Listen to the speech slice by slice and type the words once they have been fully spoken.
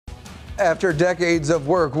After decades of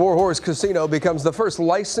work, WarHorse Casino becomes the first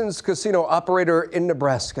licensed casino operator in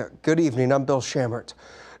Nebraska. Good evening, I'm Bill Schammert.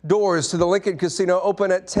 Doors to the Lincoln Casino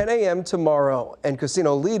open at 10 a.m. tomorrow, and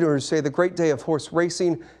casino leaders say the great day of horse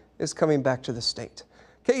racing is coming back to the state.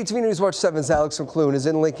 KETV News Watch 7's Alex McClune is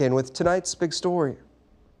in Lincoln with tonight's big story.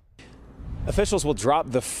 Officials will drop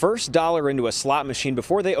the first dollar into a slot machine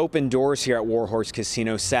before they open doors here at WarHorse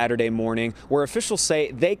Casino Saturday morning, where officials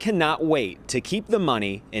say they cannot wait to keep the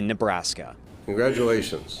money in Nebraska.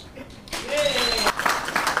 Congratulations.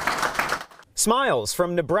 Smiles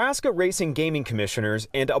from Nebraska Racing Gaming Commissioners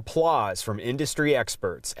and applause from industry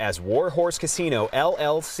experts as WarHorse Casino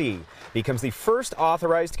LLC becomes the first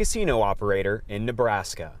authorized casino operator in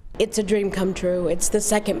Nebraska. It's a dream come true. It's the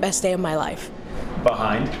second best day of my life.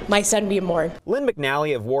 Behind my son being born. Lynn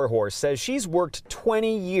McNally of WarHorse says she's worked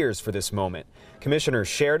 20 years for this moment. Commissioners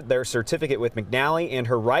shared their certificate with McNally and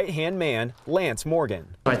her right-hand man, Lance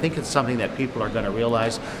Morgan. I think it's something that people are going to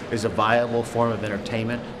realize is a viable form of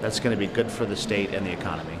entertainment that's going to be good for the state and the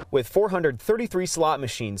economy. With 433 slot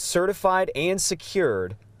machines certified and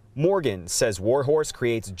secured, Morgan says WarHorse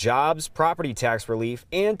creates jobs, property tax relief,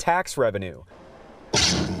 and tax revenue.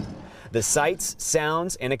 The sights,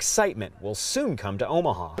 sounds, and excitement will soon come to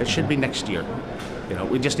Omaha. It should be next year. You know,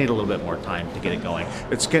 we just need a little bit more time to get it going.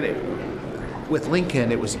 With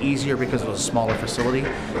Lincoln, it was easier because it was a smaller facility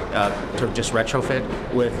to just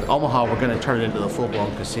retrofit. With Omaha, we're going to turn it into the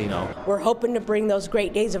full-blown casino. We're hoping to bring those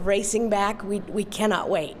great days of racing back. We cannot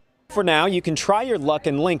wait. For now, you can try your luck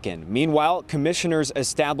in Lincoln. Meanwhile, commissioners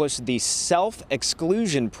established the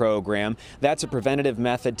self-exclusion program. That's a preventative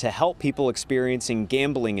method to help people experiencing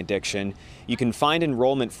gambling addiction. You can find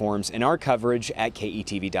enrollment forms in our coverage at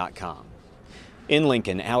KETV.com. In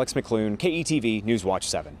Lincoln, Alex McClune, KETV News Watch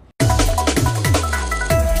 7.